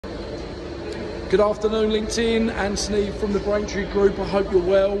Good afternoon, LinkedIn. Anthony from the Braintree Group. I hope you're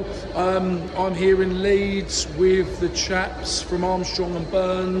well. I'm here in Leeds with the chaps from Armstrong and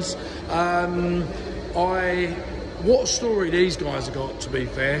Burns. What a story these guys have got, to be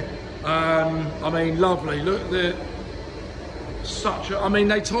fair. I mean, lovely. Look, they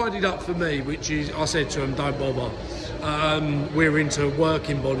tidied up for me, which is, I said to them, don't bother. We're into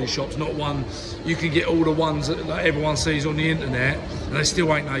working body shops, not one. You can get all the ones that everyone sees on the internet, and they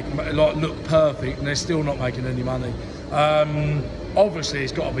still ain't look perfect, and they're still not making any money. Obviously,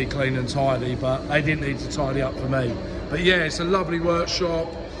 it's got to be clean and tidy, but they didn't need to tidy up for me. But yeah, it's a lovely workshop.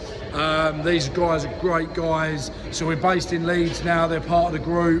 These guys are great guys. So we're based in Leeds now. They're part of the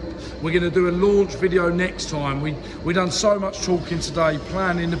group. We're going to do a launch video next time. We've done so much talking today,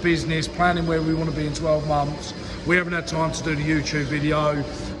 planning the business, planning where we want to be in 12 months. We haven't had time to do the YouTube video,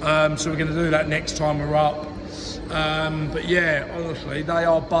 so we're going to do that next time we're up. But yeah, honestly, they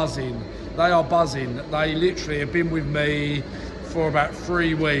are buzzing. They are buzzing. They literally have been with me for about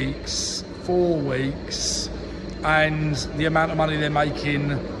 3 weeks, 4 weeks, and the amount of money they're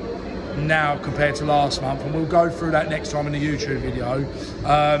making now compared to last month, and we'll go through that next time in the YouTube video.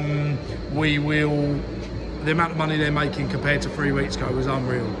 The amount of money they're making compared to 3 weeks ago was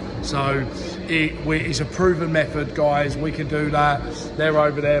unreal. So it's a proven method, guys. We can do that. They're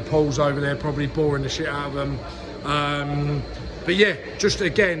over there, Paul's over there, probably boring the shit out of them. But yeah, just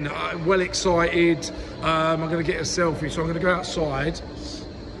again, well excited. I'm going to get a selfie, so I'm going to go outside.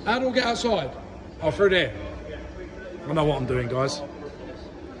 How do I get outside? Oh, through there. I know what I'm doing, guys.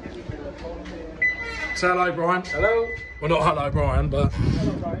 Say hello, Brian. Hello. Well, not hello, Brian, but...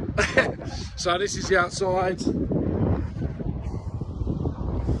 Hello, Brian. So this is the outside. It's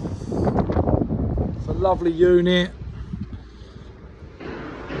a lovely unit.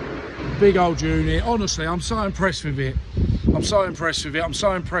 Big old unit. Honestly, I'm so impressed with it. I'm so impressed with it. I'm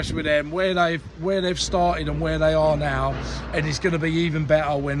so impressed with them, where they've started and where they are now. And it's going to be even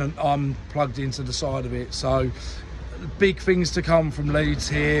better when I'm plugged into the side of it. So big things to come from Leeds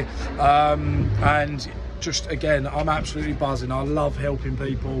here. And just again, I'm absolutely buzzing. I love helping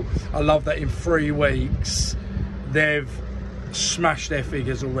people. I love that in 3 weeks they've smashed their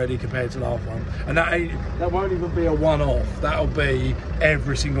figures already compared to last one, and that won't even be a one-off. That'll be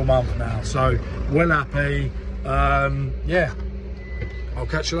every single month now. So well happy. Yeah, I'll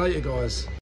catch you later, guys.